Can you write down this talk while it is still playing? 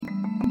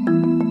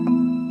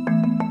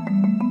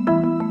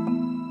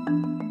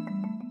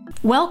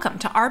Welcome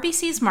to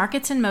RBC's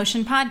Markets in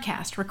Motion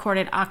podcast,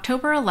 recorded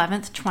October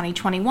 11th,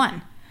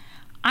 2021.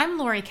 I'm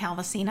Lori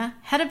Calvasina,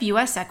 Head of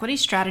U.S. Equity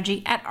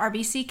Strategy at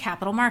RBC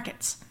Capital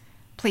Markets.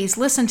 Please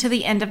listen to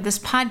the end of this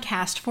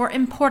podcast for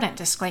important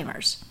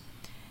disclaimers.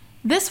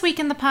 This week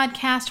in the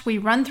podcast, we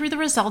run through the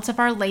results of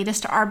our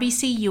latest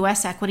RBC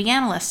U.S. Equity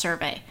Analyst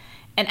Survey,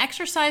 an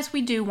exercise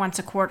we do once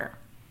a quarter.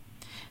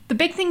 The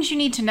big things you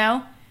need to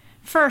know: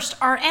 first,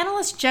 our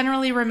analysts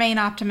generally remain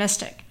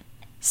optimistic.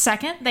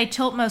 Second, they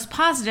tilt most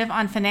positive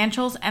on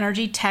financials,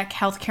 energy, tech,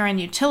 healthcare, and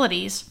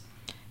utilities.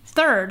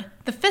 Third,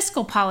 the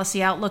fiscal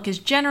policy outlook is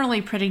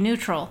generally pretty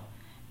neutral.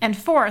 And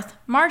fourth,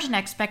 margin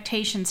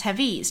expectations have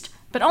eased,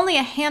 but only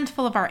a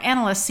handful of our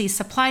analysts see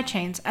supply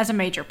chains as a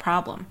major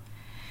problem.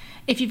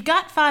 If you've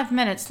got 5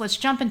 minutes, let's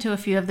jump into a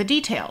few of the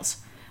details.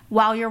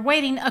 While you're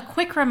waiting, a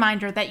quick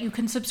reminder that you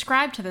can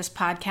subscribe to this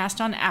podcast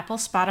on Apple,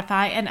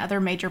 Spotify, and other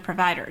major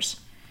providers.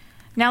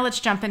 Now let's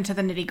jump into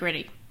the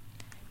nitty-gritty.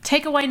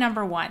 Takeaway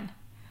number 1.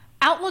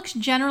 Outlooks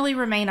generally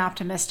remain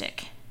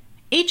optimistic.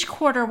 Each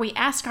quarter, we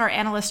ask our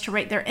analysts to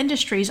rate their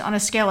industries on a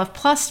scale of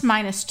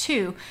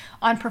 ±2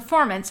 on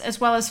performance, as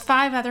well as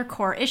 5 other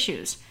core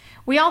issues.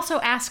 We also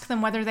ask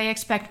them whether they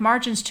expect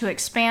margins to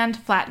expand,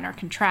 flatten, or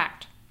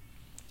contract.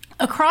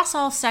 Across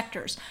all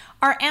sectors,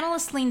 our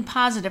analysts lean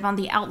positive on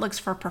the outlooks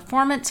for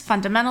performance,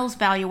 fundamentals,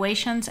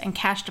 valuations, and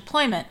cash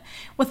deployment,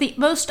 with the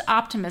most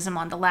optimism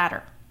on the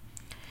latter.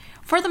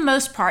 For the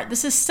most part,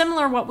 this is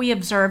similar to what we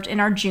observed in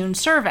our June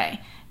survey,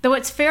 though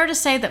it's fair to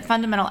say that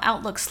fundamental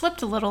outlooks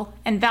slipped a little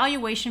and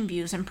valuation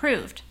views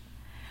improved.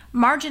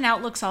 Margin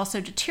outlooks also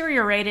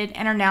deteriorated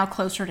and are now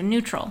closer to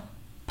neutral.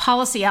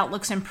 Policy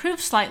outlooks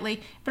improved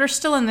slightly, but are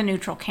still in the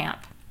neutral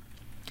camp.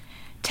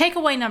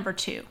 Takeaway number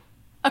 2.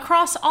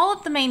 Across all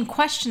of the main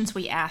questions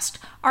we asked,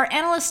 our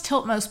analysts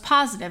tilt most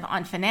positive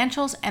on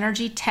financials,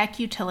 energy, tech,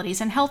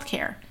 utilities, and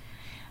healthcare.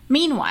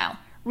 Meanwhile,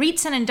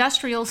 REITs and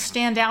industrials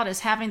stand out as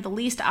having the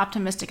least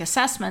optimistic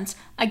assessments,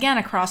 again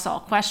across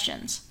all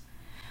questions.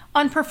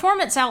 On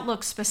performance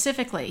outlooks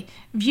specifically,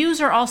 views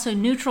are also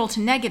neutral to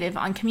negative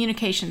on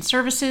communication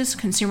services,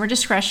 consumer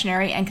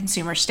discretionary, and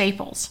consumer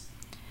staples.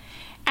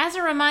 As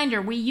a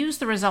reminder, we use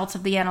the results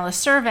of the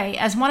analyst survey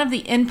as one of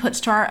the inputs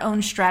to our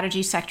own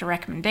strategy sector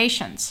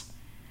recommendations.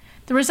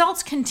 The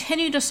results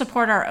continue to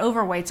support our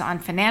overweights on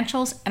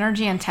financials,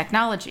 energy, and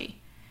technology.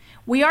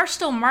 We are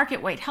still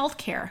market weight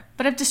healthcare,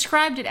 but have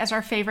described it as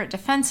our favorite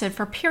defensive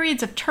for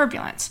periods of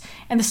turbulence,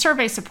 and the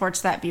survey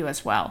supports that view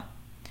as well.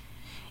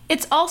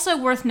 It's also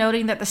worth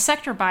noting that the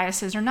sector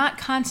biases are not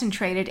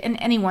concentrated in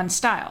any one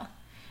style.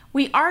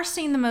 We are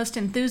seeing the most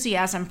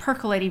enthusiasm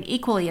percolating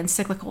equally in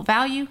cyclical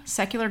value,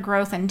 secular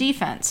growth, and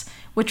defense,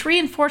 which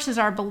reinforces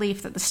our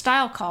belief that the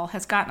style call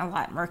has gotten a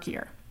lot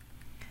murkier.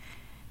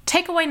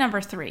 Takeaway number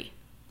 3.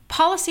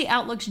 Policy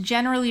outlooks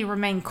generally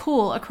remain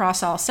cool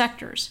across all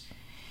sectors.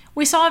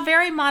 We saw a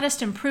very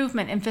modest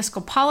improvement in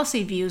fiscal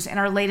policy views in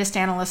our latest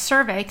analyst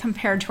survey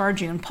compared to our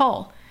June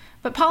poll,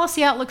 but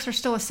policy outlooks are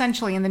still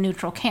essentially in the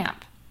neutral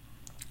camp.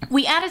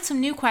 We added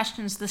some new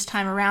questions this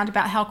time around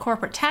about how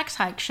corporate tax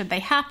hikes, should they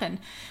happen,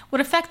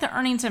 would affect the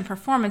earnings and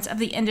performance of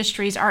the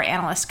industries our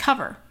analysts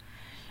cover.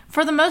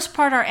 For the most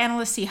part, our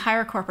analysts see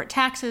higher corporate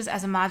taxes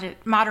as a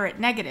moderate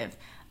negative,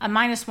 a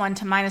 -1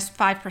 to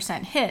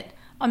 -5% hit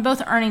on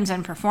both earnings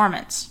and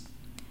performance.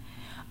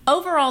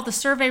 Overall, the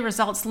survey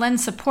results lend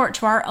support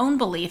to our own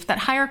belief that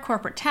higher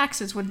corporate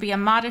taxes would be a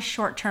modest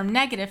short-term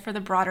negative for the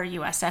broader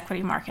U.S.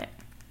 equity market.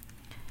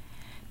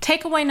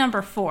 Takeaway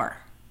number 4.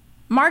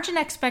 Margin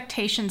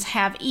expectations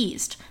have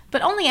eased,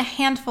 but only a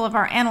handful of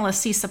our analysts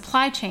see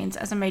supply chains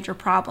as a major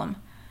problem.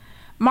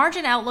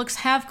 Margin outlooks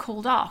have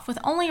cooled off, with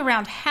only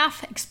around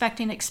half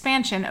expecting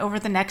expansion over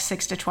the next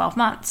 6 to 12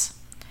 months.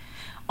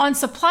 On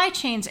supply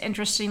chains,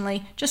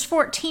 interestingly, just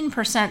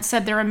 14%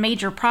 said they're a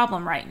major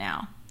problem right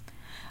now.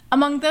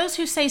 Among those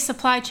who say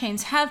supply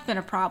chains have been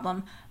a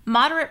problem,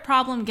 moderate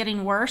problem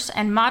getting worse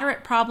and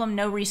moderate problem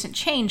no recent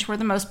change were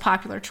the most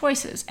popular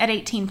choices, at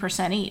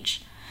 18%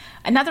 each.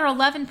 Another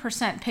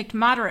 11% picked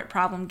moderate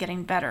problem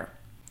getting better.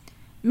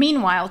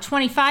 Meanwhile,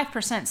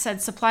 25%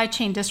 said supply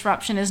chain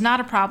disruption is not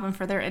a problem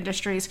for their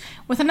industries,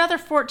 with another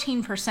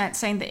 14%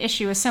 saying the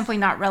issue is simply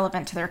not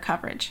relevant to their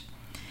coverage.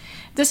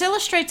 This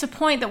illustrates a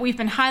point that we've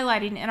been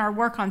highlighting in our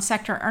work on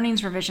sector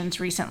earnings revisions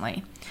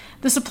recently.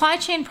 The supply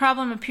chain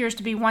problem appears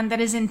to be one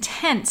that is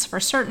intense for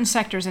certain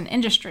sectors and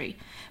industry,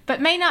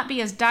 but may not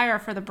be as dire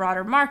for the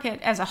broader market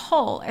as a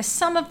whole as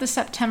some of the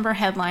September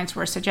headlines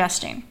were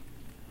suggesting.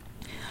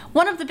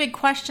 One of the big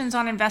questions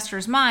on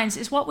investors' minds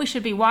is what we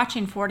should be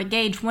watching for to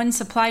gauge when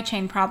supply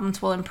chain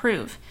problems will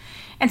improve.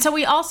 And so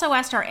we also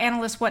asked our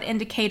analysts what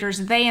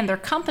indicators they and their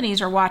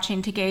companies are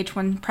watching to gauge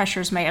when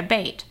pressures may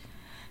abate.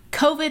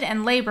 COVID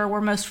and labor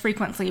were most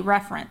frequently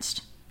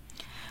referenced.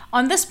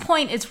 On this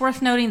point, it's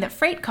worth noting that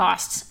freight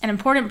costs, an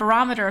important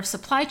barometer of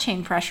supply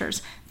chain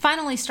pressures,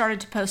 finally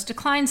started to post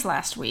declines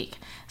last week,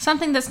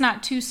 something that's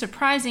not too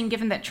surprising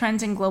given that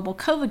trends in global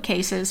COVID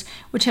cases,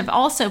 which have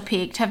also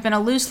peaked, have been a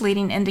loose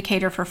leading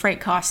indicator for freight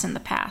costs in the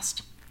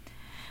past.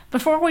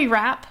 Before we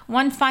wrap,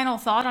 one final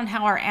thought on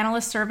how our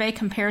analyst survey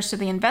compares to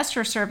the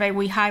investor survey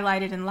we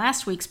highlighted in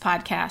last week's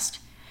podcast.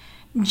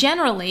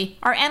 Generally,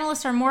 our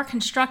analysts are more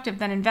constructive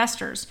than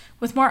investors,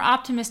 with more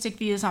optimistic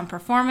views on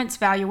performance,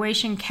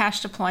 valuation,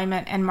 cash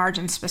deployment, and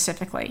margins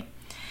specifically.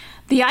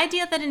 The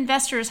idea that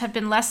investors have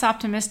been less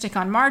optimistic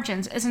on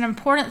margins is an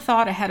important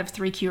thought ahead of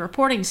 3Q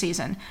reporting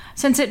season,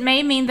 since it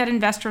may mean that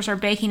investors are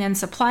baking in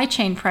supply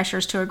chain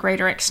pressures to a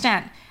greater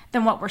extent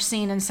than what we're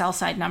seeing in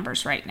sell-side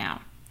numbers right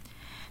now.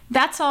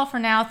 That's all for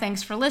now.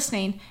 Thanks for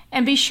listening,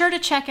 and be sure to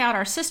check out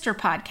our sister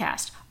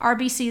podcast,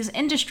 RBC's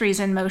Industries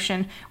in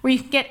Motion, where you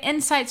can get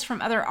insights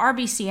from other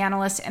RBC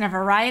analysts in a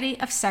variety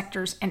of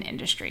sectors and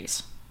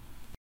industries.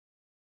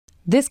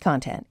 This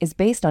content is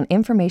based on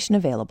information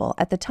available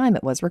at the time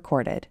it was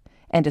recorded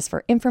and is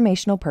for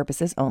informational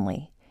purposes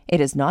only.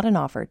 It is not an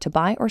offer to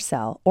buy or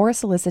sell or a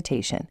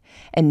solicitation,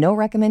 and no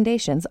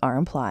recommendations are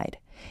implied.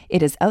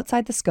 It is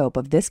outside the scope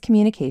of this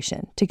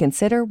communication to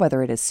consider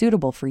whether it is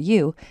suitable for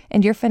you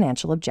and your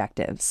financial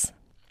objectives.